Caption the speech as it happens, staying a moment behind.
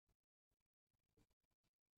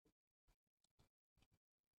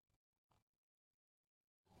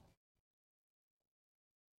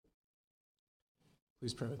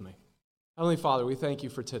Please pray with me. Heavenly Father, we thank you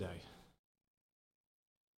for today.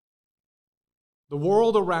 The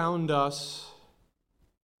world around us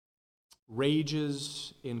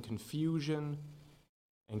rages in confusion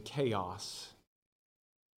and chaos.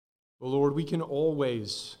 But Lord, we can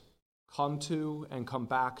always come to and come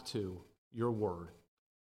back to your word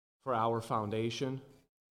for our foundation,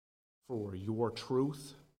 for your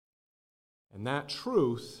truth, and that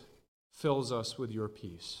truth fills us with your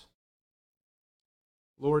peace.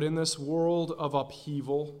 Lord, in this world of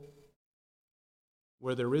upheaval,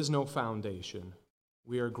 where there is no foundation,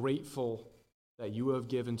 we are grateful that you have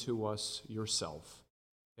given to us yourself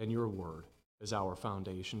and your word as our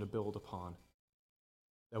foundation to build upon.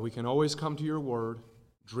 That we can always come to your word,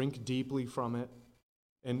 drink deeply from it,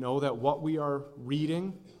 and know that what we are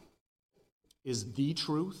reading is the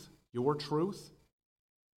truth, your truth,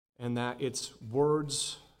 and that its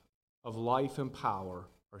words of life and power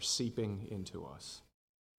are seeping into us.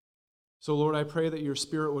 So, Lord, I pray that your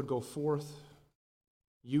Spirit would go forth,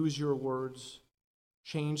 use your words,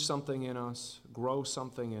 change something in us, grow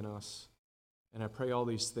something in us. And I pray all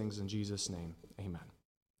these things in Jesus' name. Amen.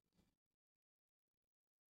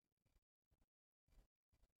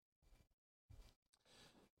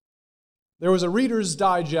 There was a Reader's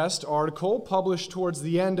Digest article published towards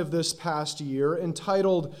the end of this past year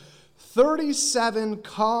entitled 37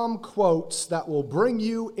 Calm Quotes That Will Bring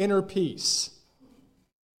You Inner Peace.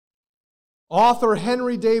 Author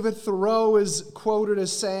Henry David Thoreau is quoted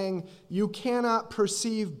as saying, "You cannot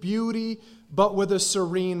perceive beauty but with a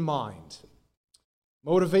serene mind."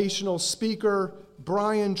 Motivational speaker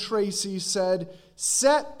Brian Tracy said,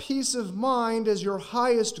 "Set peace of mind as your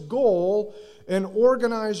highest goal and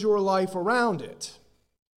organize your life around it."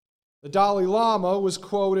 The Dalai Lama was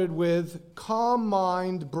quoted with, "Calm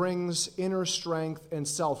mind brings inner strength and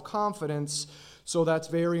self-confidence, so that's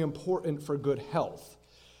very important for good health."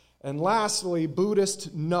 And lastly,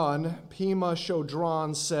 Buddhist nun Pema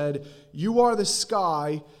Chodron said, "You are the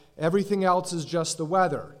sky, everything else is just the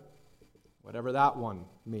weather." Whatever that one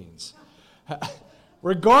means.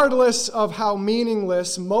 Regardless of how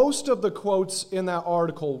meaningless most of the quotes in that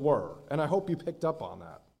article were, and I hope you picked up on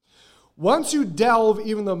that. Once you delve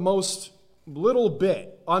even the most little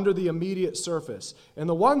bit under the immediate surface, and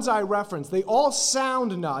the ones I referenced, they all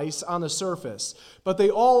sound nice on the surface, but they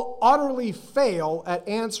all utterly fail at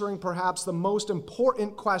answering perhaps the most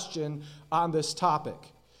important question on this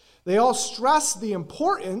topic. They all stress the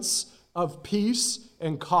importance of peace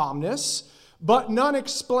and calmness, but none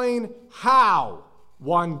explain how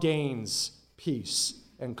one gains peace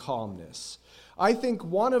and calmness. I think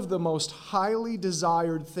one of the most highly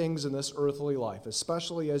desired things in this earthly life,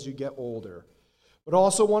 especially as you get older, but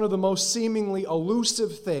also one of the most seemingly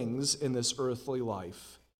elusive things in this earthly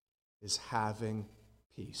life, is having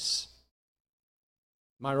peace.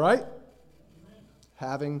 Am I right?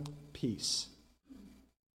 Having peace.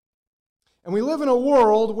 And we live in a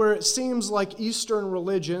world where it seems like Eastern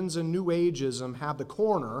religions and New Ageism have the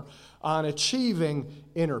corner on achieving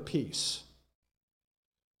inner peace.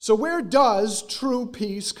 So where does true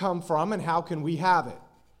peace come from, and how can we have it?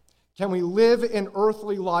 Can we live in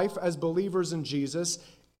earthly life as believers in Jesus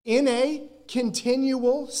in a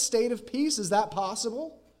continual state of peace? Is that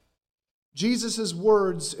possible? Jesus'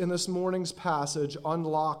 words in this morning's passage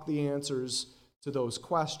unlock the answers to those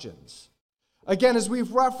questions. Again, as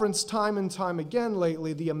we've referenced time and time again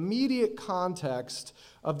lately, the immediate context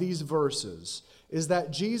of these verses is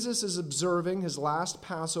that Jesus is observing his last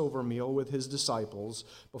Passover meal with his disciples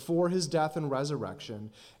before his death and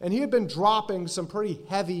resurrection, and he had been dropping some pretty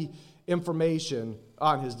heavy information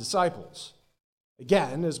on his disciples.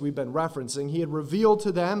 Again, as we've been referencing, he had revealed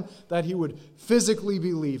to them that he would physically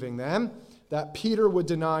be leaving them, that Peter would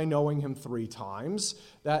deny knowing him 3 times,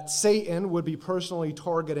 that Satan would be personally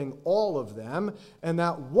targeting all of them, and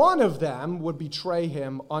that one of them would betray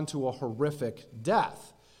him unto a horrific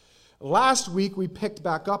death. Last week, we picked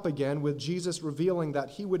back up again with Jesus revealing that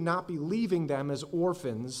he would not be leaving them as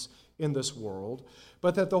orphans in this world,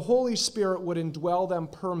 but that the Holy Spirit would indwell them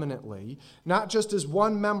permanently, not just as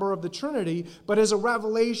one member of the Trinity, but as a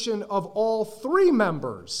revelation of all 3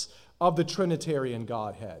 members of the Trinitarian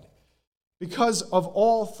Godhead. Because of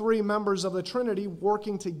all 3 members of the Trinity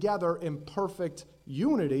working together in perfect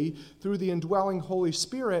unity through the indwelling Holy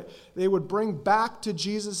Spirit, they would bring back to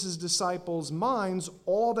Jesus' disciples' minds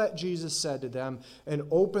all that Jesus said to them and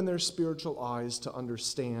open their spiritual eyes to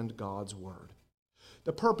understand God's word.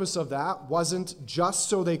 The purpose of that wasn't just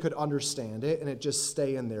so they could understand it and it just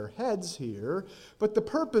stay in their heads here, but the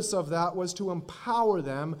purpose of that was to empower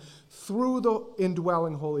them through the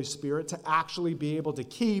indwelling Holy Spirit to actually be able to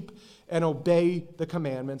keep and obey the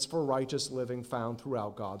commandments for righteous living found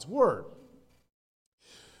throughout God's Word.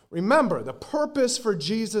 Remember, the purpose for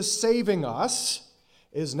Jesus saving us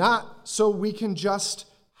is not so we can just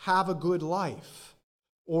have a good life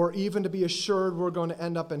or even to be assured we're going to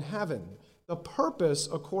end up in heaven. The purpose,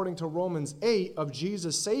 according to Romans 8, of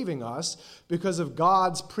Jesus saving us because of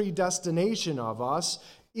God's predestination of us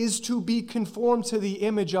is to be conformed to the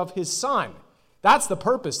image of His Son. That's the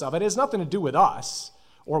purpose of it. It has nothing to do with us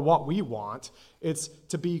or what we want. It's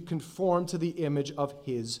to be conformed to the image of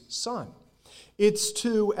His Son. It's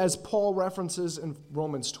to, as Paul references in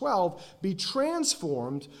Romans 12, be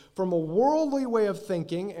transformed from a worldly way of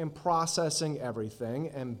thinking and processing everything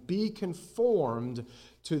and be conformed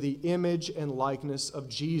to the image and likeness of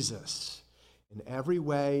Jesus in every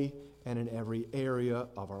way and in every area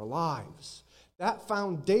of our lives. That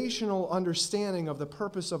foundational understanding of the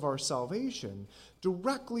purpose of our salvation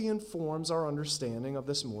directly informs our understanding of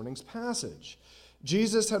this morning's passage.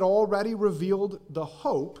 Jesus had already revealed the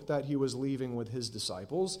hope that He was leaving with His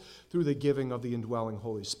disciples through the giving of the indwelling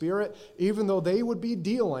Holy Spirit, even though they would be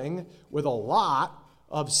dealing with a lot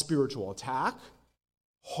of spiritual attack,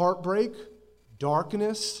 heartbreak,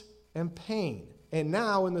 darkness, and pain. And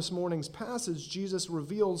now in this morning's passage, Jesus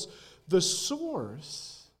reveals the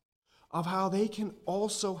source of how they can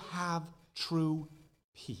also have true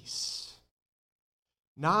peace.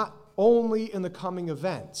 Not only in the coming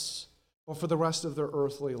events, but for the rest of their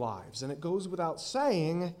earthly lives. And it goes without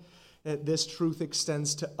saying that this truth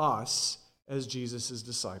extends to us as Jesus'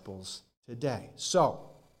 disciples today.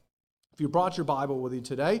 So, if you brought your Bible with you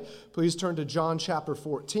today, please turn to John chapter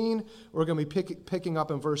 14. We're going to be picking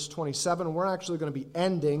up in verse 27. We're actually going to be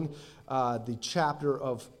ending the chapter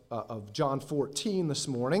of John 14 this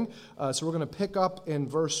morning. So we're going to pick up in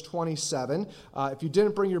verse 27. If you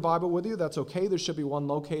didn't bring your Bible with you, that's okay. There should be one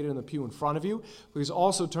located in the pew in front of you. Please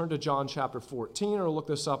also turn to John chapter 14 or look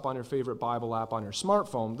this up on your favorite Bible app on your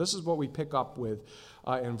smartphone. This is what we pick up with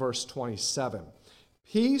in verse 27.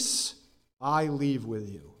 Peace I leave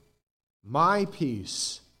with you. My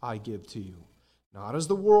peace I give to you. Not as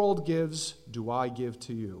the world gives, do I give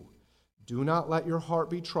to you. Do not let your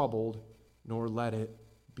heart be troubled, nor let it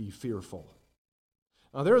be fearful.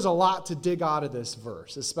 Now, there's a lot to dig out of this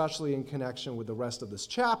verse, especially in connection with the rest of this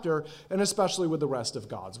chapter, and especially with the rest of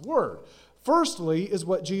God's Word. Firstly is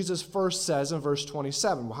what Jesus first says in verse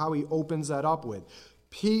 27, how He opens that up with,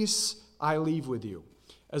 peace I leave with you.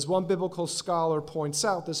 As one biblical scholar points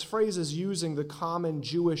out, this phrase is using the common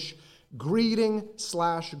Jewish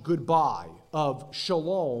greeting/goodbye of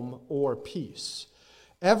shalom or peace.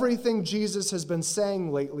 Everything Jesus has been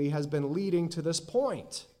saying lately has been leading to this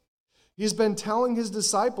point. He's been telling His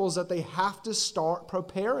disciples that they have to start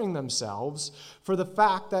preparing themselves for the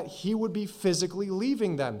fact that He would be physically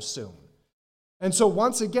leaving them soon. And so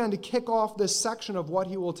once again, to kick off this section of what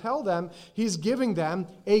He will tell them, He's giving them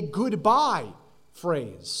a goodbye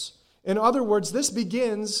phrase. In other words, this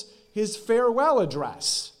begins His farewell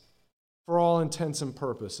address. For all intents and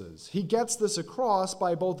purposes. He gets this across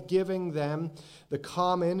by both giving them the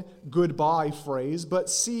common goodbye phrase, but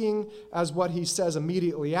seeing as what He says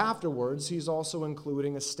immediately afterwards, He's also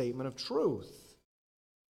including a statement of truth.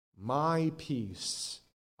 My peace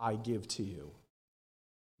I give to you.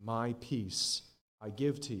 My peace I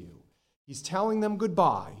give to you. He's telling them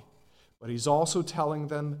goodbye, but He's also telling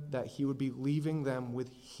them that He would be leaving them with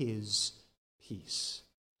His peace.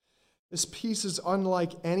 This peace is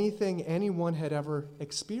unlike anything anyone had ever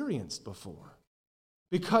experienced before,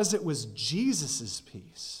 because it was Jesus'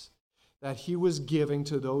 peace that He was giving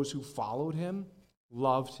to those who followed Him,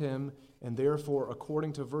 loved Him, and therefore,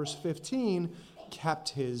 according to verse 15, kept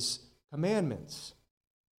His commandments.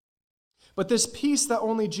 But this peace that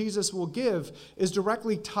only Jesus will give is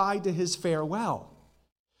directly tied to His farewell.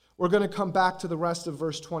 We're going to come back to the rest of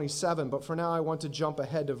verse 27, but for now I want to jump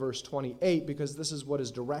ahead to verse 28 because this is what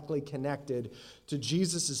is directly connected to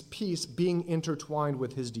Jesus' peace being intertwined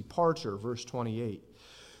with His departure. Verse 28.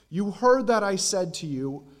 You heard that I said to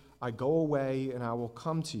you, I go away and I will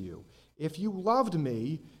come to you. If you loved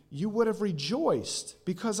me, you would have rejoiced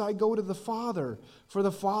because I go to the Father, for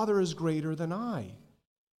the Father is greater than I.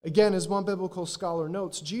 Again, as one biblical scholar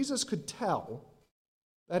notes, Jesus could tell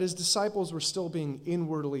that His disciples were still being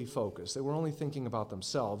inwardly focused. They were only thinking about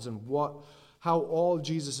themselves and how all of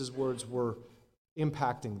Jesus' words were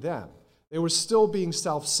impacting them. They were still being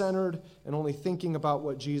self-centered and only thinking about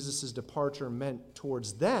what Jesus' departure meant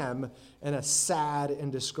towards them in a sad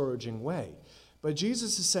and discouraging way. But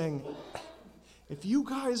Jesus is saying, if you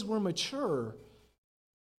guys were mature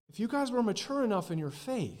enough in your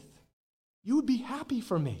faith, you would be happy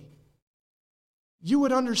for me. You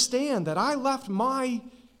would understand that I left my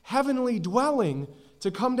heavenly dwelling to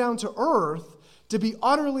come down to earth to be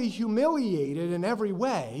utterly humiliated in every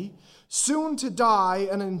way, soon to die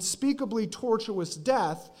an unspeakably tortuous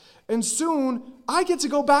death, and soon I get to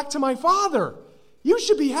go back to my Father. You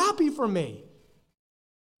should be happy for me.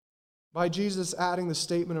 By Jesus adding the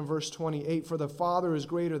statement in verse 28, for the Father is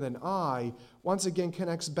greater than I, once again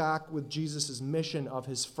connects back with Jesus' mission of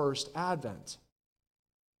his first advent.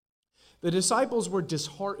 The disciples were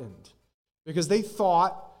disheartened because they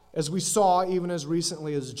thought, as we saw even as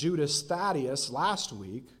recently as Judas Thaddeus last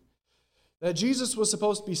week, that Jesus was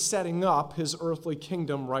supposed to be setting up his earthly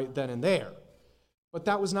kingdom right then and there. But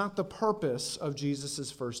that was not the purpose of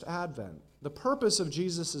Jesus' first advent. The purpose of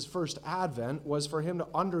Jesus' first advent was for him to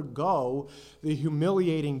undergo the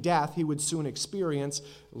humiliating death he would soon experience,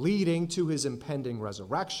 leading to his impending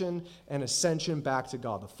resurrection and ascension back to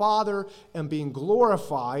God the Father, and being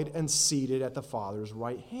glorified and seated at the Father's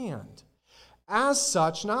right hand. As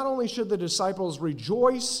such, not only should the disciples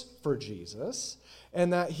rejoice for Jesus,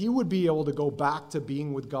 and that he would be able to go back to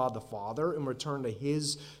being with God the Father and return to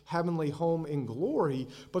his heavenly home in glory,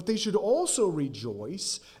 but they should also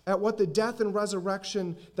rejoice at what the death and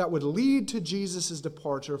resurrection that would lead to Jesus'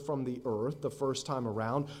 departure from the earth the first time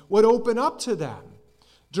around would open up to them.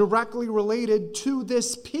 Directly related to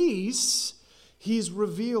this peace, he's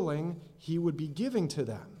revealing he would be giving to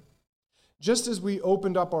them. Just as we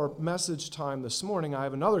opened up our message time this morning, I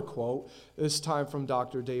have another quote, this time from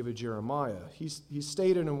Dr. David Jeremiah. He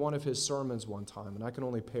stated in one of his sermons one time, and I can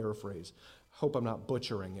only paraphrase. I hope I'm not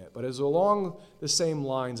butchering it, but it's along the same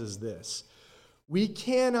lines as this. We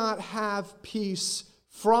cannot have peace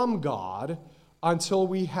from God until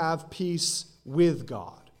we have peace with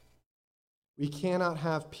God. We cannot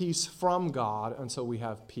have peace from God until we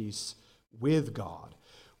have peace with God.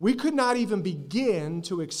 We could not even begin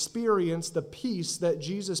to experience the peace that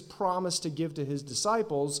Jesus promised to give to his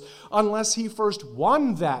disciples unless he first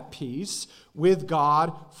won that peace with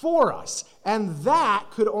God for us. And that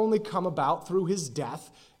could only come about through his death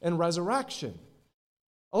and resurrection.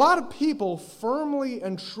 A lot of people firmly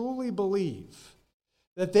and truly believe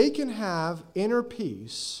that they can have inner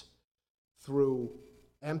peace through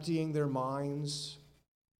emptying their minds,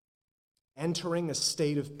 entering a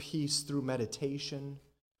state of peace through meditation,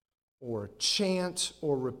 or chant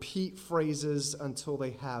or repeat phrases until they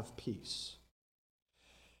have peace.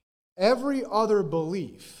 Every other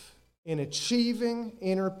belief in achieving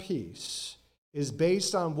inner peace is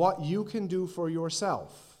based on what you can do for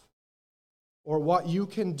yourself, or what you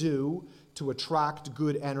can do to attract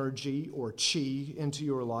good energy or chi into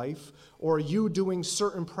your life, or you doing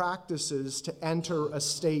certain practices to enter a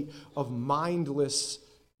state of mindless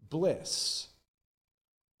bliss.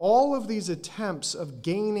 All of these attempts of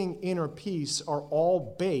gaining inner peace are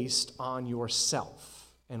all based on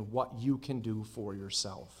yourself and what you can do for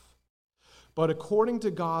yourself. But according to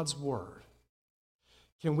God's word,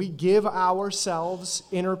 can we give ourselves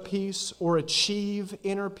inner peace or achieve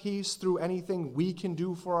inner peace through anything we can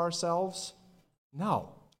do for ourselves?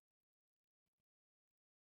 No.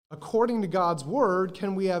 According to God's word,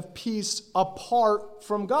 can we have peace apart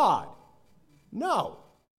from God? No.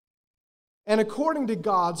 And according to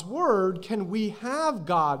God's word, can we have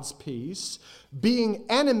God's peace being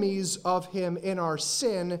enemies of him in our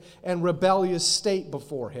sin and rebellious state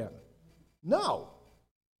before him? No.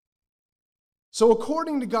 So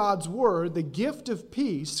according to God's word, the gift of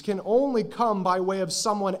peace can only come by way of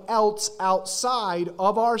someone else outside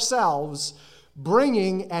of ourselves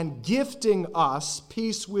bringing and gifting us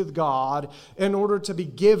peace with God in order to be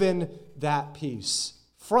given that peace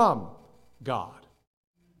from God.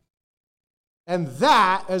 And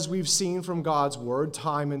that, as we've seen from God's word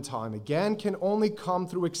time and time again, can only come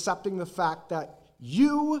through accepting the fact that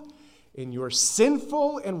you, in your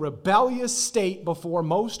sinful and rebellious state before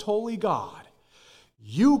most holy God,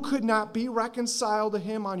 you could not be reconciled to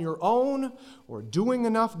him on your own or doing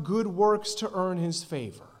enough good works to earn his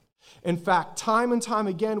favor. In fact, time and time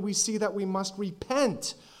again, we see that we must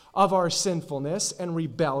repent of our sinfulness and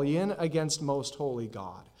rebellion against most holy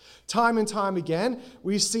God. Time and time again,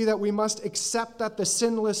 we see that we must accept that the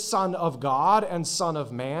sinless Son of God and Son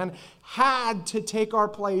of Man had to take our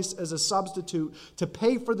place as a substitute to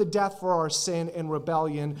pay for the death for our sin and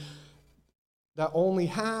rebellion that only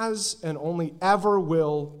has and only ever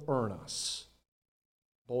will earn us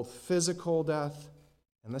both physical death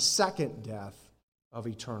and the second death of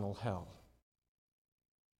eternal hell.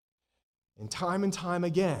 And time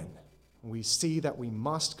again, we see that we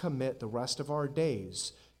must commit the rest of our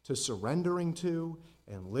days to surrendering to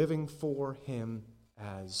and living for him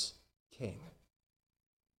as king.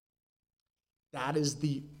 That is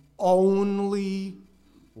the only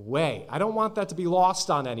way. I don't want that to be lost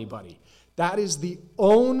on anybody. That is the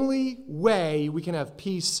only way we can have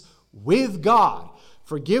peace with God,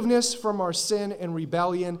 forgiveness from our sin and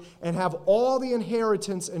rebellion, and have all the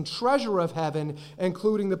inheritance and treasure of heaven,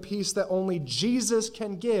 including the peace that only Jesus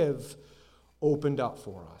can give, opened up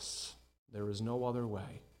for us. There is no other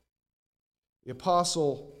way. The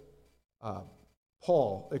Apostle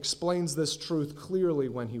Paul explains this truth clearly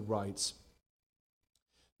when he writes,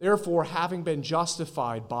 "Therefore, having been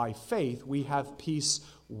justified by faith, we have peace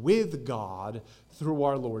with God through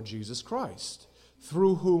our Lord Jesus Christ,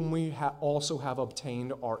 through whom we also have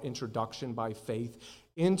obtained our introduction by faith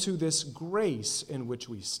into this grace in which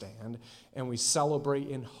we stand, and we celebrate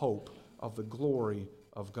in hope of the glory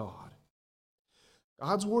of God."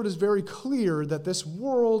 God's word is very clear that this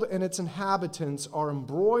world and its inhabitants are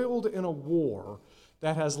embroiled in a war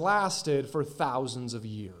that has lasted for thousands of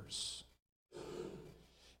years.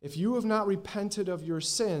 If you have not repented of your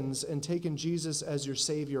sins and taken Jesus as your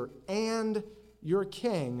Savior and your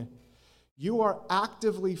King, you are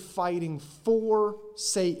actively fighting for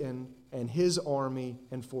Satan and his army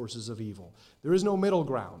and forces of evil. There is no middle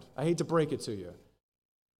ground. I hate to break it to you.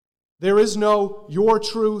 There is no your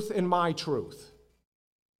truth and my truth.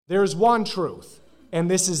 There is one truth,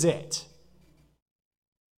 and this is it.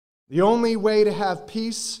 The only way to have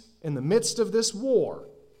peace in the midst of this war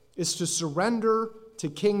is to surrender to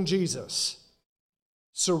King Jesus.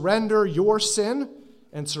 Surrender your sin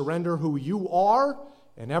and surrender who you are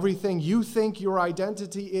and everything you think your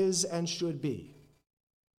identity is and should be.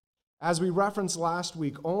 As we referenced last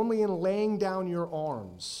week, only in laying down your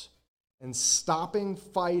arms and stopping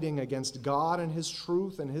fighting against God and his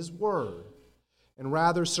truth and his word, and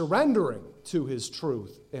rather surrendering to his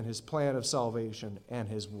truth and his plan of salvation and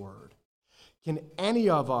his word, can any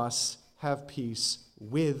of us have peace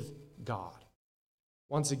with God.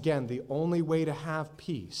 Once again, the only way to have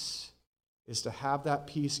peace is to have that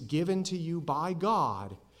peace given to you by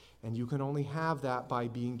God, and you can only have that by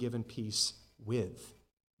being given peace with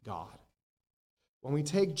God. When we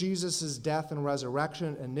take Jesus' death and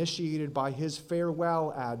resurrection initiated by his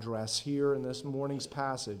farewell address here in this morning's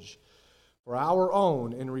passage, for our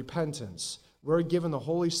own in repentance, we're given the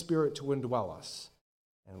Holy Spirit to indwell us.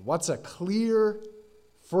 And what's a clear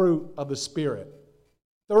fruit of the Spirit?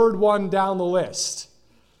 Third one down the list.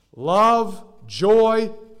 Love,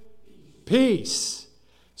 joy, peace.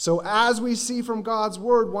 So as we see from God's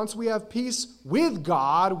word, once we have peace with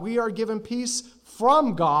God, we are given peace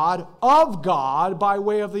from God, of God, by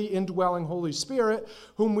way of the indwelling Holy Spirit,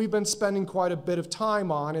 whom we've been spending quite a bit of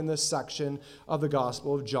time on in this section of the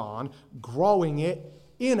Gospel of John, growing it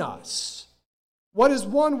in us. What is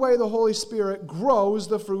one way the Holy Spirit grows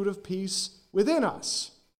the fruit of peace within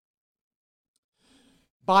us?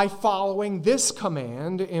 By following this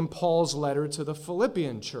command in Paul's letter to the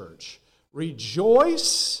Philippian church: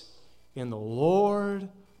 rejoice in the Lord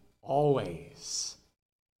always.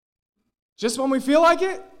 Just when we feel like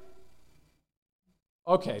it?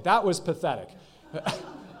 Okay, that was pathetic.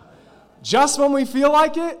 Just when we feel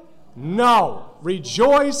like it? No.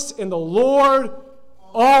 Rejoice in the Lord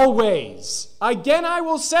always. Again, I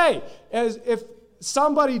will say, as if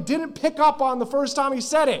somebody didn't pick up on the first time he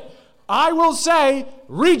said it, I will say,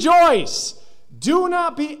 rejoice. Do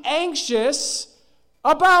not be anxious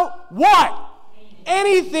about what?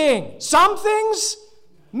 Anything. Some things?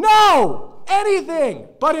 No. Anything.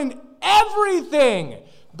 But in everything,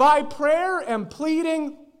 by prayer and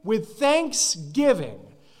pleading with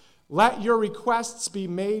thanksgiving, let your requests be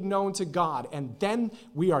made known to God. And then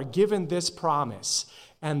we are given this promise: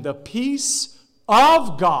 and the peace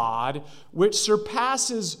of God, which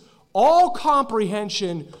surpasses all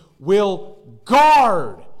comprehension, will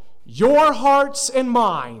guard your hearts and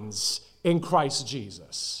minds in Christ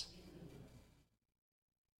Jesus.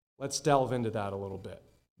 Let's delve into that a little bit.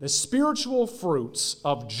 The spiritual fruits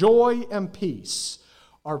of joy and peace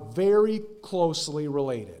are very closely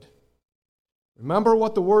related. Remember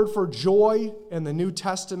what the word for joy in the New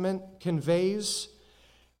Testament conveys?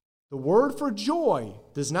 The word for joy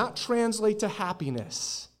does not translate to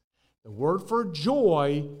happiness. The word for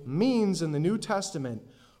joy means in the New Testament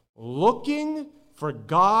looking for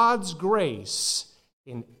God's grace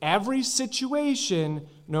in every situation,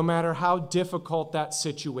 no matter how difficult that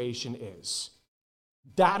situation is.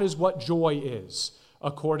 That is what joy is,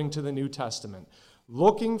 according to the New Testament.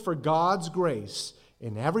 Looking for God's grace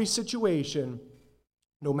in every situation,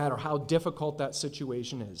 no matter how difficult that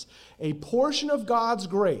situation is. A portion of God's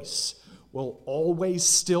grace will always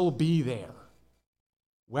still be there.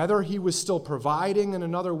 Whether he was still providing in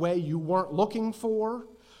another way you weren't looking for,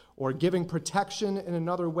 or giving protection in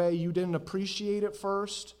another way you didn't appreciate at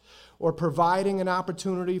first, or providing an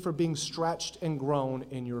opportunity for being stretched and grown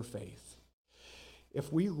in your faith.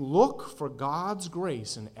 If we look for God's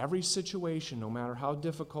grace in every situation, no matter how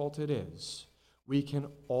difficult it is, we can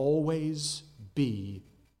always be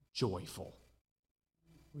joyful.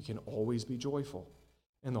 We can always be joyful.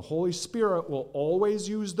 And the Holy Spirit will always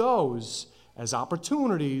use those as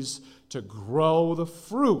opportunities to grow the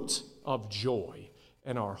fruit of joy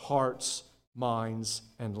in our hearts, minds,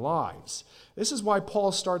 and lives. This is why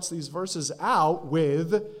Paul starts these verses out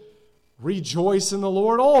with, rejoice in the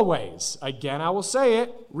Lord always. Again, I will say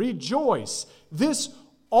it, rejoice. This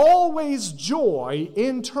always joy,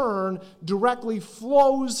 in turn, directly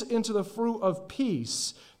flows into the fruit of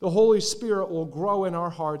peace. The Holy Spirit will grow in our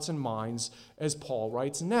hearts and minds, as Paul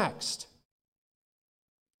writes next.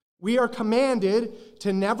 We are commanded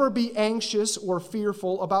to never be anxious or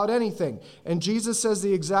fearful about anything. And Jesus says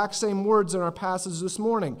the exact same words in our passage this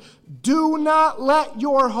morning. Do not let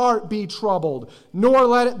your heart be troubled, nor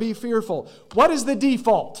let it be fearful. What is the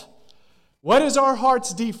default? What is our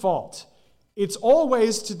heart's default? It's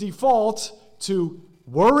always to default to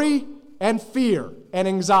worry and fear and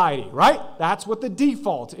anxiety, right? That's what the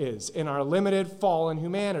default is in our limited fallen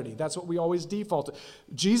humanity. That's what we always default to.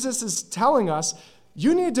 Jesus is telling us,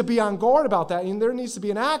 you need to be on guard about that, and there needs to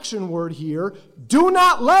be an action word here. Do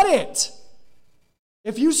not let it.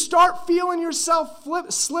 If you start feeling yourself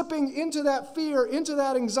slipping into that fear, into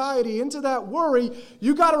that anxiety, into that worry,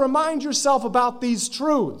 you got to remind yourself about these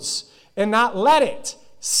truths and not let it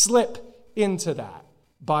slip into that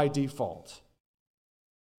by default.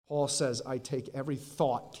 Paul says, I take every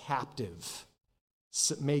thought captive,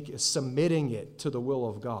 submitting it to the will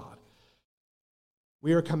of God.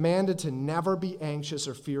 We are commanded to never be anxious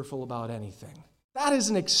or fearful about anything. That is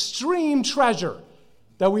an extreme treasure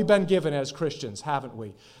that we've been given as Christians, haven't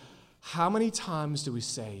we? How many times do we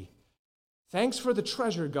say, thanks for the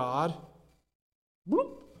treasure, God?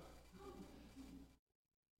 Bloop.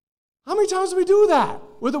 How many times do we do that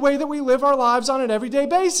with the way that we live our lives on an everyday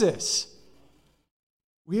basis?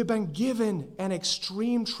 We have been given an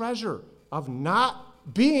extreme treasure of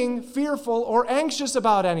not being fearful or anxious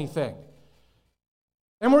about anything.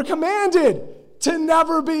 And we're commanded to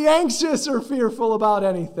never be anxious or fearful about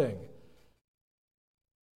anything.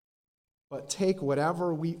 But take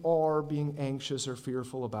whatever we are being anxious or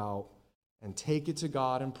fearful about and take it to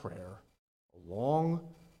God in prayer, along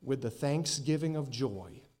with the thanksgiving of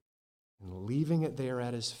joy, and leaving it there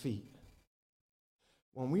at His feet.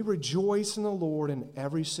 When we rejoice in the Lord in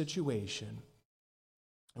every situation,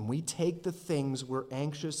 and we take the things we're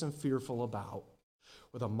anxious and fearful about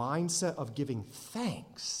with a mindset of giving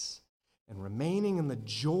thanks and remaining in the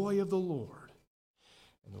joy of the Lord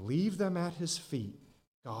and leave them at His feet,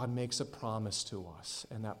 God makes a promise to us,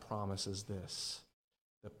 and that promise is this: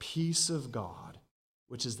 the peace of God,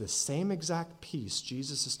 which is the same exact peace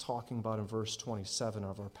Jesus is talking about in verse 27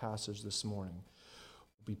 of our passage this morning,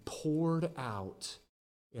 will be poured out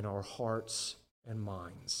in our hearts and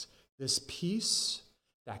minds. This peace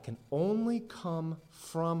that can only come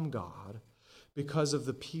from God, because of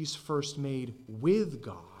the peace first made with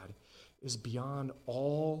God, is beyond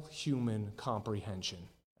all human comprehension,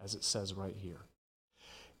 as it says right here.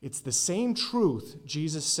 It's the same truth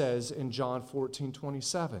Jesus says in John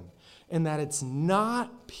 14:27, and that it's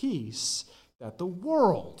not peace that the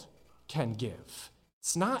world can give.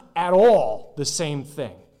 It's not at all the same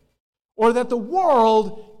thing, or that the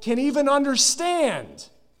world can even understand.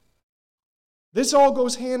 This all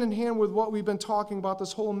goes hand in hand with what we've been talking about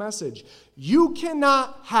this whole message. You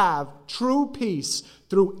cannot have true peace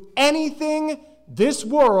through anything this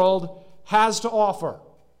world has to offer.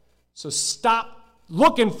 So stop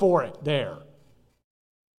looking for it there.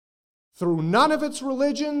 Through none of its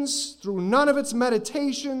religions, through none of its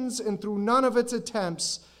meditations, and through none of its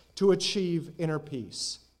attempts to achieve inner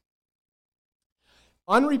peace.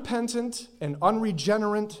 Unrepentant and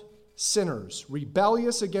unregenerate sinners,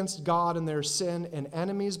 rebellious against God in their sin and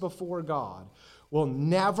enemies before God, will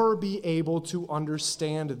never be able to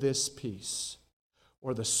understand this peace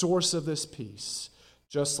or the source of this peace,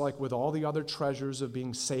 just like with all the other treasures of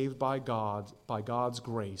being saved by God, by God's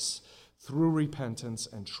grace, through repentance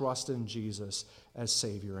and trust in Jesus as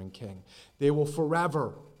Savior and King. They will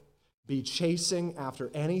forever be chasing after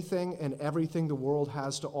anything and everything the world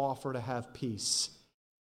has to offer to have peace,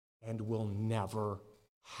 and will never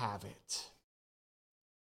have it.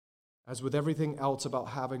 As with everything else about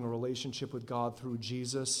having a relationship with God through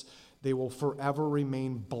Jesus, they will forever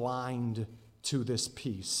remain blind to this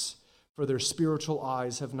peace, for their spiritual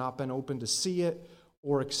eyes have not been open to see it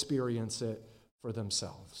or experience it for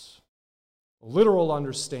themselves. A literal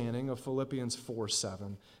understanding of Philippians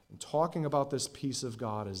 4:7 and talking about this peace of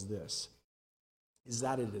God is this, is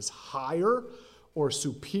that it is higher or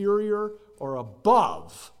superior or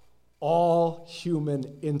above all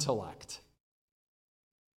human intellect.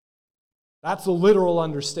 That's the literal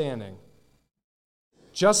understanding.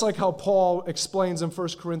 Just like how Paul explains in 1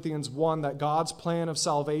 Corinthians 1 that God's plan of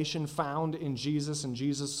salvation found in Jesus and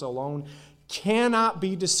Jesus alone cannot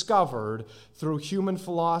be discovered through human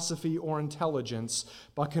philosophy or intelligence,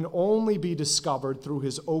 but can only be discovered through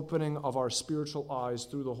his opening of our spiritual eyes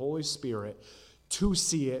through the Holy Spirit to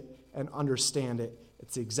see it and understand it.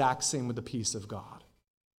 It's the exact same with the peace of God.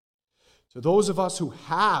 So those of us who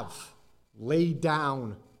have laid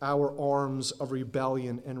down our arms of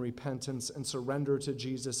rebellion and repentance and surrender to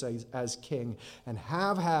Jesus as King and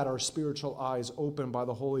have had our spiritual eyes opened by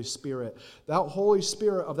the Holy Spirit, that Holy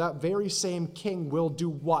Spirit of that very same King will do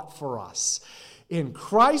what for us? In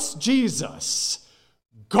Christ Jesus,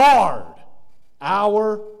 guard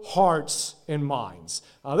our hearts and minds.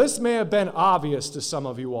 Now, this may have been obvious to some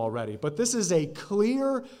of you already, but this is a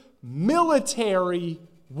clear military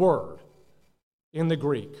word in the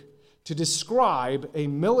Greek to describe a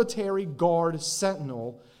military guard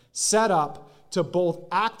sentinel set up to both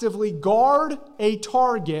actively guard a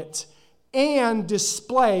target and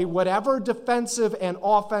display whatever defensive and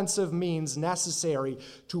offensive means necessary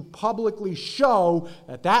to publicly show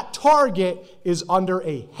that that target is under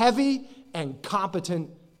a heavy and competent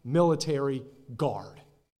military guard.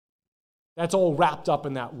 That's all wrapped up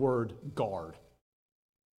in that word guard.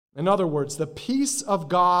 In other words, the peace of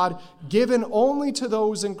God given only to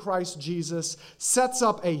those in Christ Jesus sets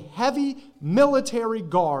up a heavy military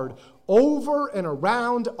guard over and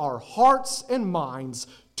around our hearts and minds,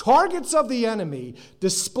 targets of the enemy,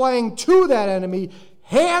 displaying to that enemy,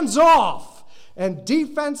 hands off, and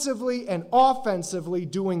defensively and offensively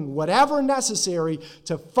doing whatever necessary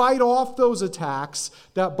to fight off those attacks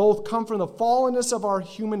that both come from the fallenness of our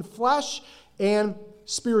human flesh and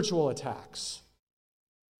spiritual attacks.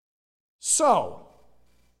 So,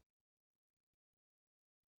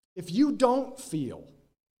 if you don't feel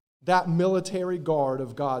that military guard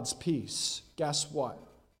of God's peace, guess what?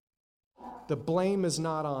 The blame is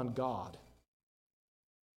not on God.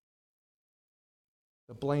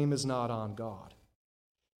 The blame is not on God.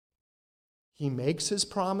 He makes his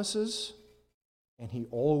promises, and he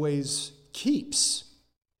always keeps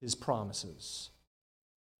his promises.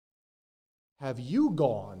 Have you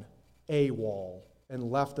gone AWOL and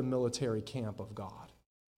left the military camp of God?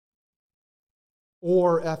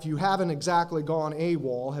 Or if you haven't exactly gone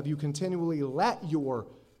AWOL, have you continually let your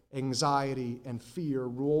anxiety and fear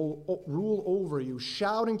rule over you,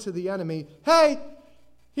 shouting to the enemy, "Hey,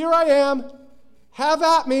 here I am, have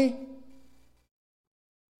at me"?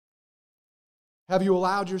 Have you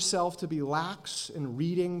allowed yourself to be lax in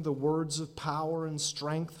reading the words of power and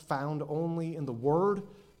strength found only in the Word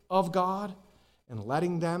of God and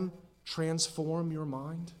letting them transform your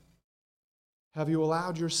mind? Have you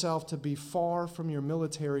allowed yourself to be far from your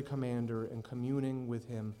military commander and communing with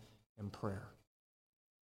him in prayer?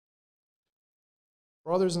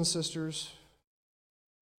 Brothers and sisters,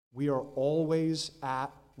 we are always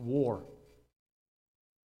at war.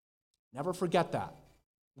 Never forget that.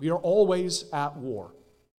 We are always at war,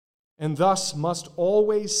 and thus must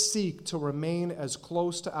always seek to remain as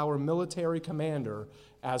close to our military commander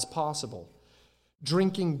as possible,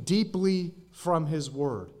 drinking deeply from his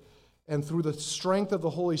word, and through the strength of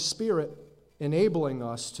the Holy Spirit enabling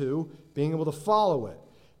us to, being able to follow it,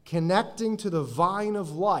 connecting to the vine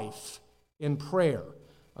of life in prayer,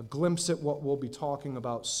 a glimpse at what we'll be talking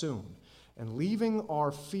about soon, and leaving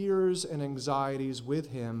our fears and anxieties with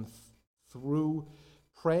him through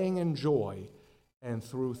praying in joy and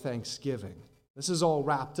through thanksgiving. This is all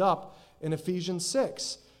wrapped up in Ephesians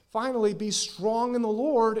 6. Finally, be strong in the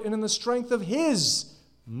Lord and in the strength of his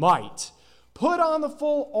might. Put on the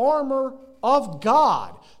full armor of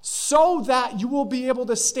God so that you will be able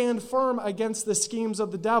to stand firm against the schemes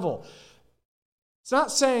of the devil. It's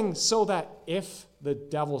not saying so that if the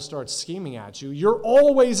devil starts scheming at you, you're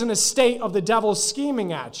always in a state of the devil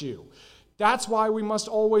scheming at you. That's why we must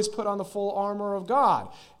always put on the full armor of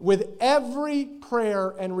God. With every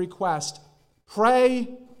prayer and request,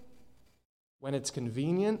 pray when it's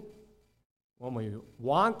convenient, when we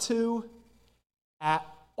want to, at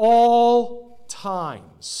all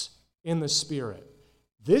times in the Spirit.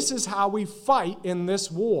 This is how we fight in this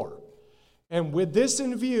war. And with this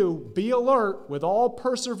in view, be alert with all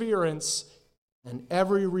perseverance and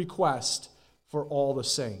every request for all the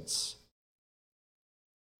saints.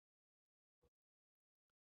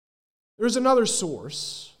 There's another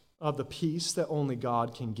source of the peace that only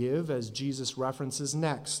God can give, as Jesus references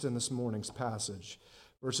next in this morning's passage,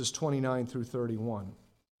 verses 29 through 31.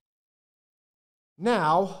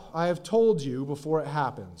 Now, I have told you before it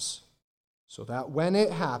happens, so that when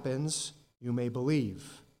it happens, you may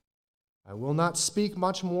believe. I will not speak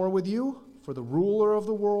much more with you, for the ruler of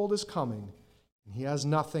the world is coming, and he has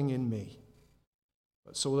nothing in me.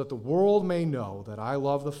 But so that the world may know that I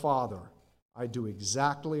love the Father, I do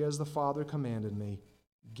exactly as the Father commanded me.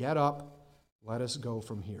 Get up, let us go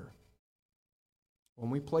from here.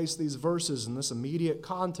 When we place these verses in this immediate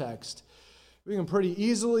context, we can pretty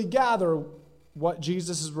easily gather what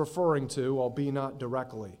Jesus is referring to, albeit not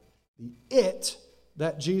directly. The it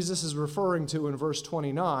that Jesus is referring to in verse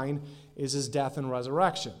 29 is his death and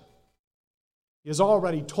resurrection. He has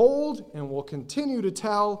already told and will continue to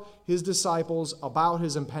tell his disciples about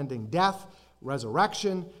his impending death,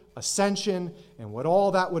 resurrection, ascension, and what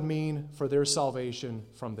all that would mean for their salvation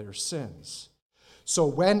from their sins. So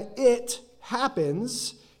when it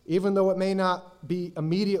happens, even though it may not be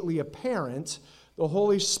immediately apparent, the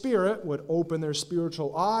Holy Spirit would open their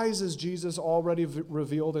spiritual eyes, as Jesus already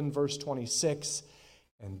revealed in verse 26,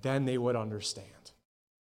 and then they would understand.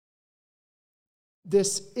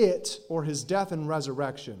 This it, or his death and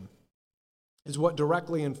resurrection, is what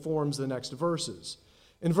directly informs the next verses.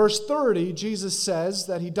 In verse 30, Jesus says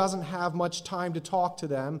that he doesn't have much time to talk to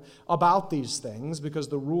them about these things because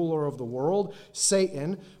the ruler of the world,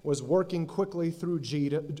 Satan, was working quickly through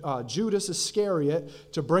Judas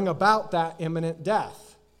Iscariot to bring about that imminent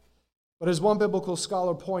death. But as one biblical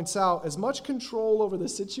scholar points out, as much control over the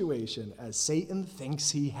situation as Satan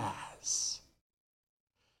thinks he has,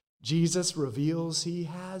 Jesus reveals he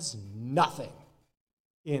has nothing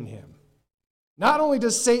in him. Not only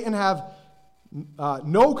does Satan have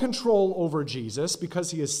no control over Jesus because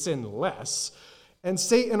he is sinless, and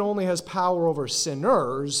Satan only has power over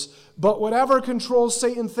sinners, but whatever control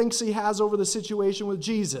Satan thinks he has over the situation with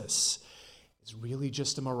Jesus is really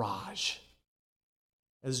just a mirage.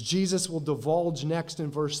 As Jesus will divulge next in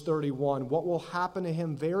verse 31, what will happen to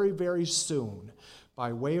him very, very soon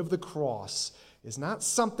by way of the cross is not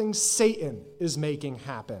something Satan is making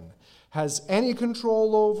happen, has any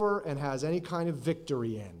control over, and has any kind of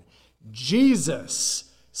victory in. Jesus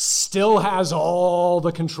still has all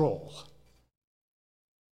the control.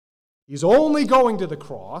 He's only going to the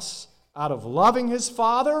cross out of loving his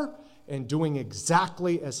Father and doing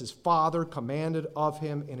exactly as his Father commanded of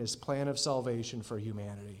him in his plan of salvation for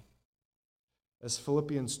humanity. As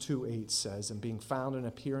Philippians 2:8 says, and being found in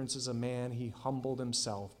appearance as a man, he humbled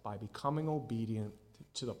himself by becoming obedient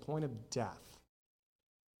to the point of death,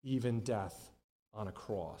 even death on a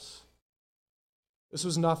cross. This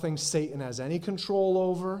was nothing Satan has any control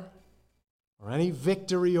over or any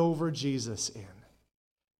victory over Jesus in.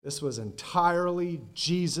 This was entirely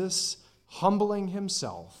Jesus humbling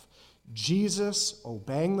himself, Jesus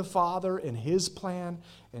obeying the Father in his plan,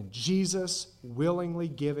 and Jesus willingly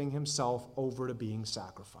giving himself over to being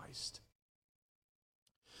sacrificed.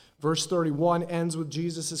 Verse 31 ends with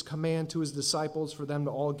Jesus' command to his disciples for them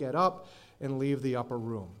to all get up and leave the upper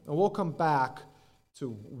room. And we'll come back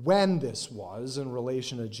to when this was in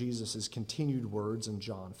relation to Jesus' continued words in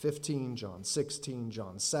John 15, John 16,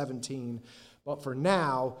 John 17. But for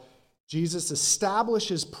now, Jesus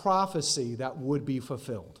establishes prophecy that would be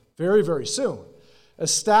fulfilled very, very soon,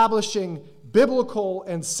 establishing biblical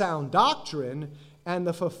and sound doctrine and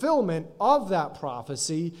the fulfillment of that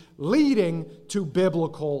prophecy leading to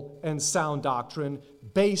biblical and sound doctrine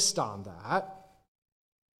based on that.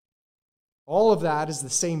 All of that is the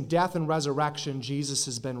same death and resurrection Jesus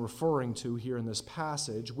has been referring to here in this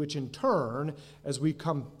passage, which in turn, as we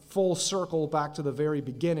come full circle back to the very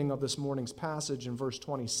beginning of this morning's passage in verse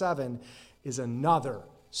 27, is another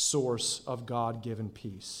source of God-given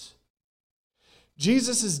peace.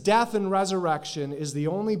 Jesus' death and resurrection is the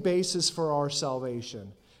only basis for our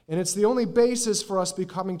salvation. And it's the only basis for us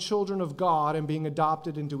becoming children of God and being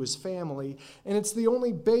adopted into his family. And it's the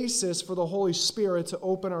only basis for the Holy Spirit to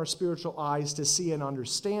open our spiritual eyes to see and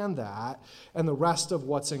understand that and the rest of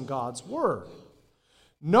what's in God's Word.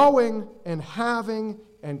 Knowing and having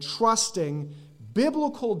and trusting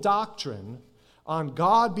biblical doctrine on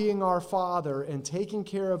God being our Father and taking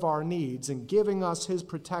care of our needs and giving us his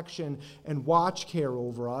protection and watch care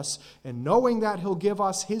over us, and knowing that he'll give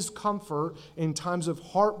us his comfort in times of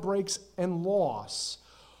heartbreaks and loss,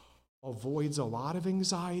 avoids a lot of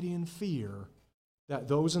anxiety and fear that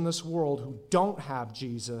those in this world who don't have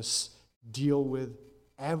Jesus deal with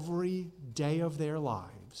every day of their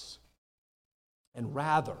lives, and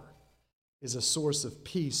rather is a source of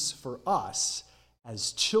peace for us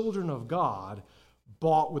as children of God,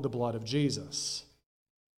 bought with the blood of Jesus.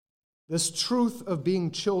 This truth of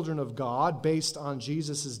being children of God, based on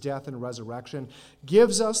Jesus' death and resurrection,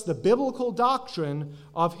 gives us the biblical doctrine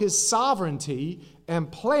of his sovereignty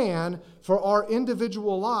and plan for our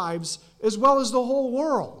individual lives as well as the whole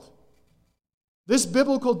world. This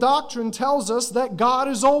biblical doctrine tells us that God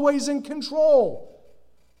is always in control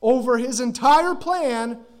over his entire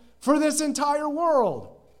plan for this entire world.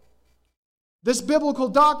 This biblical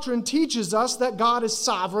doctrine teaches us that God is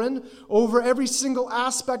sovereign over every single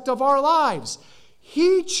aspect of our lives.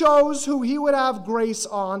 He chose who he would have grace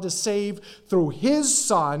on to save through his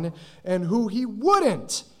Son, and who he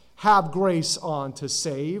wouldn't have grace on to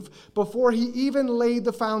save before he even laid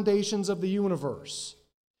the foundations of the universe.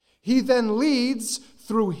 He then leads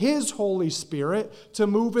through his Holy Spirit to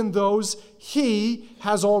move in those he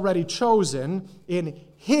has already chosen in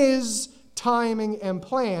his timing and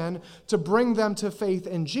plan to bring them to faith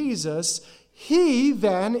in Jesus. He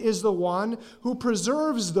then is the one who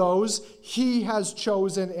preserves those he has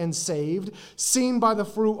chosen and saved, seen by the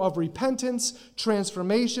fruit of repentance,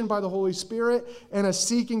 transformation by the Holy Spirit, and a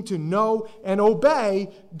seeking to know and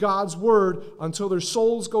obey God's word until their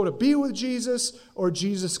souls go to be with Jesus or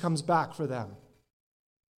Jesus comes back for them.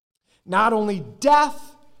 Not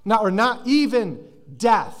even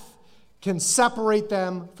death can separate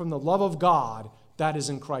them from the love of God that is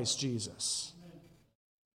in Christ Jesus.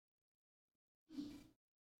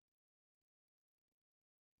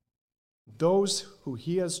 Those who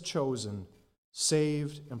he has chosen,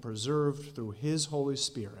 saved, and preserved through his Holy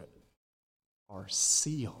Spirit are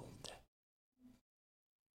sealed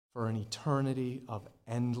for an eternity of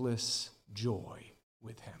endless joy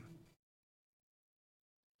with him.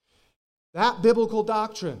 That biblical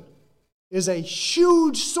doctrine is a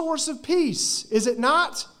huge source of peace, is it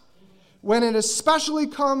not? When it especially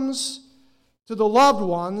comes to the loved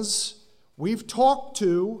ones we've talked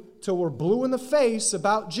to till we're blue in the face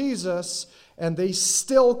about Jesus, and they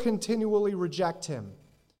still continually reject him.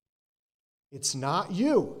 It's not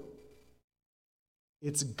you.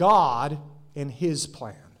 It's God and his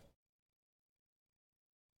plan.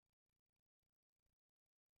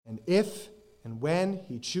 And if and when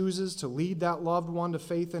he chooses to lead that loved one to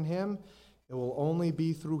faith in him, it will only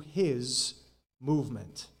be through his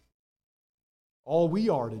movement. All we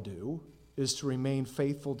are to do is to remain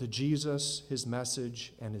faithful to Jesus, his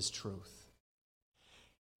message, and his truth.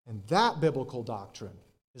 And that biblical doctrine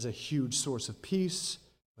is a huge source of peace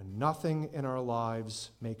when nothing in our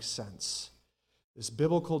lives makes sense. This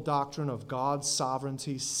biblical doctrine of God's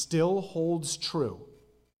sovereignty still holds true.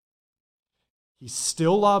 He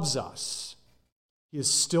still loves us. He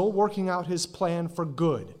is still working out his plan for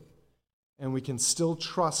good. And we can still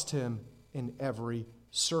trust him in every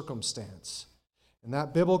circumstance. And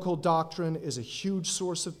that biblical doctrine is a huge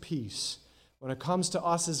source of peace when it comes to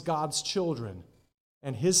us as God's children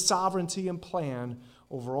and his sovereignty and plan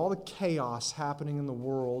over all the chaos happening in the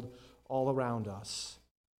world all around us.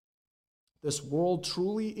 This world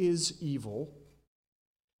truly is evil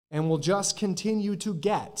and will just continue to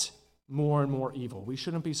get more and more evil. We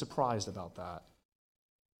shouldn't be surprised about that.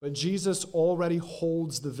 But Jesus already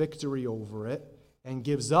holds the victory over it and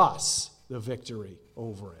gives us the victory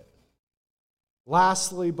over it.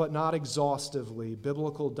 Lastly, but not exhaustively,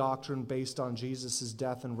 biblical doctrine based on Jesus'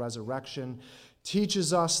 death and resurrection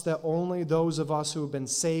teaches us that only those of us who have been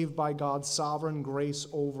saved by God's sovereign grace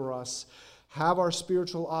over us have our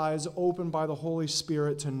spiritual eyes opened by the Holy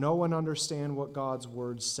Spirit to know and understand what God's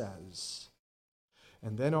word says,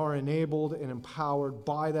 and then are enabled and empowered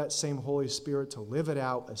by that same Holy Spirit to live it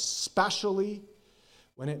out, especially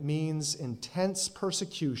when it means intense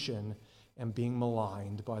persecution and being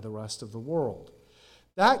maligned by the rest of the world.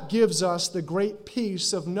 That gives us the great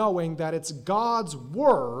peace of knowing that it's God's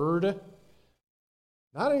word,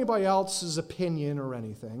 not anybody else's opinion or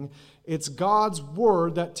anything. It's God's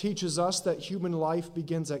word that teaches us that human life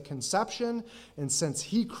begins at conception, and since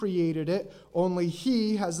he created it, only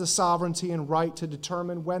he has the sovereignty and right to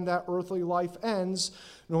determine when that earthly life ends,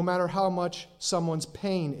 no matter how much someone's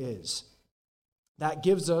pain is. That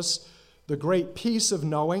gives us the great peace of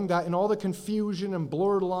knowing that in all the confusion and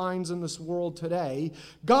blurred lines in this world today,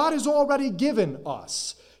 God has already given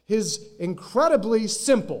us his incredibly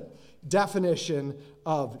simple definition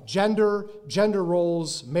of gender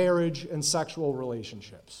roles, marriage, and sexual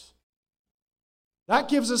relationships. That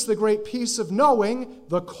gives us the great peace of knowing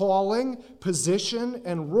the calling, position,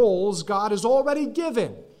 and roles God has already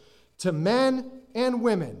given to men and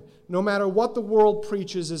women, no matter what the world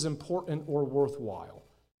preaches is important or worthwhile.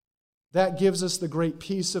 That gives us the great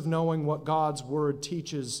peace of knowing what God's word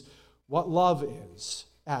teaches what love is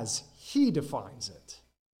as he defines it.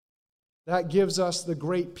 That gives us the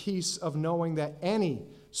great peace of knowing that any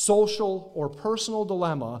social or personal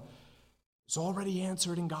dilemma is already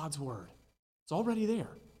answered in God's Word. It's already there.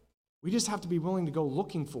 We just have to be willing to go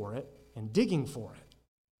looking for it and digging for it.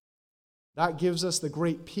 That gives us the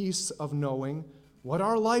great peace of knowing what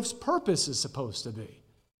our life's purpose is supposed to be,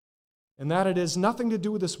 and that it has nothing to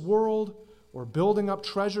do with this world or building up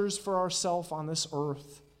treasures for ourselves on this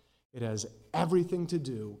earth. It has everything to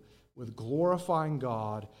do with glorifying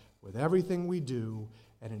God with everything we do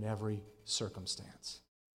and in every circumstance.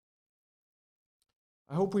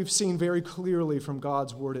 I hope we've seen very clearly from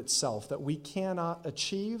God's Word itself that we cannot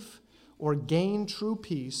achieve or gain true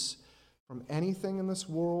peace from anything in this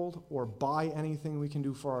world or by anything we can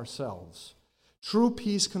do for ourselves. True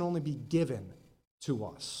peace can only be given to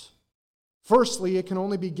us. Firstly, it can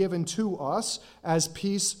only be given to us as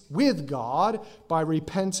peace with God by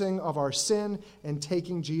repenting of our sin and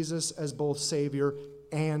taking Jesus as both Savior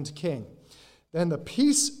and King. Then the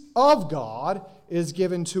peace of God is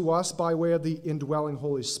given to us by way of the indwelling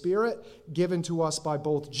Holy Spirit, given to us by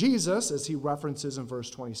both Jesus, as he references in verse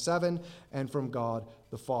 27, and from God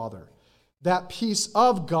the Father. That peace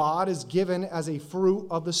of God is given as a fruit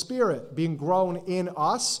of the Spirit, being grown in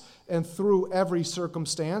us and through every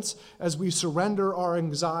circumstance as we surrender our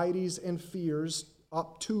anxieties and fears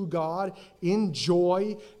up to God in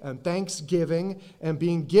joy and thanksgiving and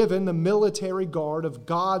being given the military guard of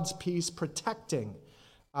God's peace protecting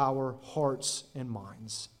our hearts and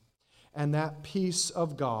minds. And that peace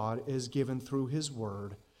of God is given through his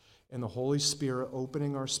word and the Holy Spirit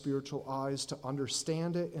opening our spiritual eyes to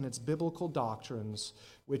understand it and its biblical doctrines,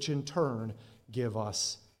 which in turn give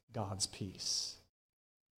us God's peace.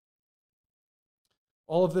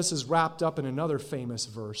 All of this is wrapped up in another famous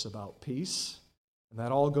verse about peace, and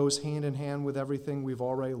that all goes hand in hand with everything we've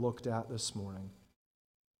already looked at this morning.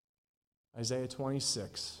 Isaiah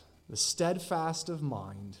 26, the steadfast of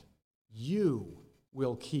mind, you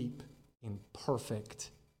will keep in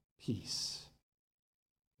perfect peace.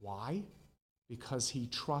 Why? Because he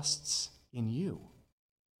trusts in you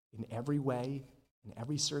in every way, in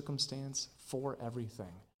every circumstance, for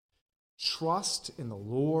everything. Trust in the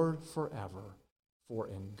Lord forever, for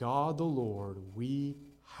in God the Lord we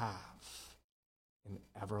have an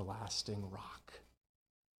everlasting rock.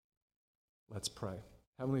 Let's pray.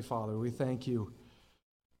 Heavenly Father, we thank you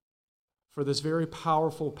for this very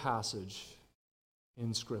powerful passage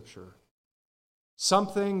in Scripture.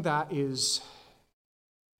 Something that is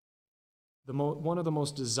one of the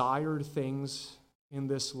most desired things in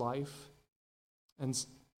this life and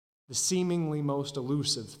the seemingly most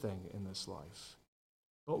elusive thing in this life.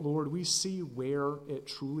 But Lord, we see where it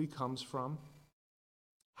truly comes from,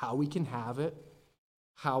 how we can have it,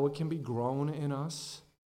 how it can be grown in us,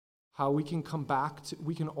 how we can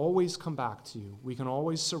always come back to you. We can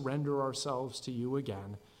always surrender ourselves to you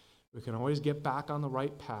again. We can always get back on the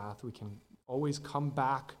right path. We can always come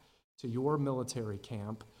back to your military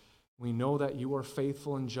camp. We know that you are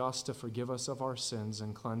faithful and just to forgive us of our sins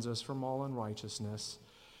and cleanse us from all unrighteousness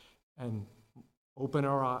and open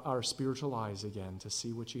our spiritual eyes again to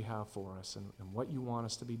see what you have for us and what you want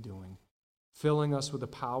us to be doing. Filling us with the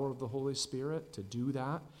power of the Holy Spirit to do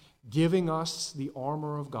that, giving us the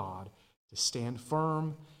armor of God to stand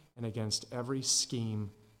firm and against every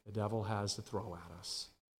scheme the devil has to throw at us.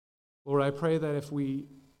 Lord, I pray that if we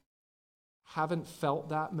haven't felt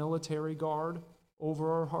that military guard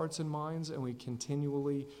over our hearts and minds, and we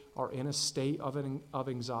continually are in a state of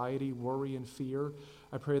anxiety, worry, and fear,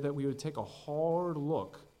 I pray that we would take a hard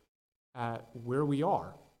look at where we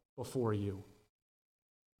are before you.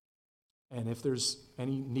 And if there's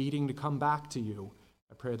any needing to come back to you,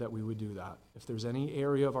 I pray that we would do that. If there's any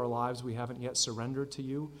area of our lives we haven't yet surrendered to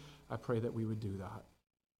you, I pray that we would do that.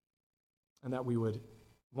 And that we would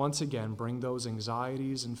once again bring those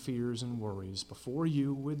anxieties and fears and worries before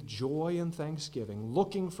you with joy and thanksgiving,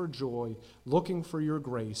 looking for joy, looking for your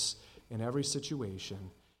grace in every situation,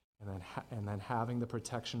 and then having the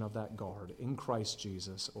protection of that guard in Christ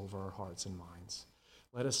Jesus over our hearts and minds.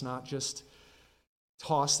 Let us not just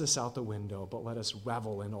toss this out the window, but let us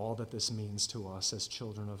revel in all that this means to us as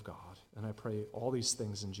children of God. And I pray all these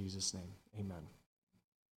things in Jesus' name. Amen.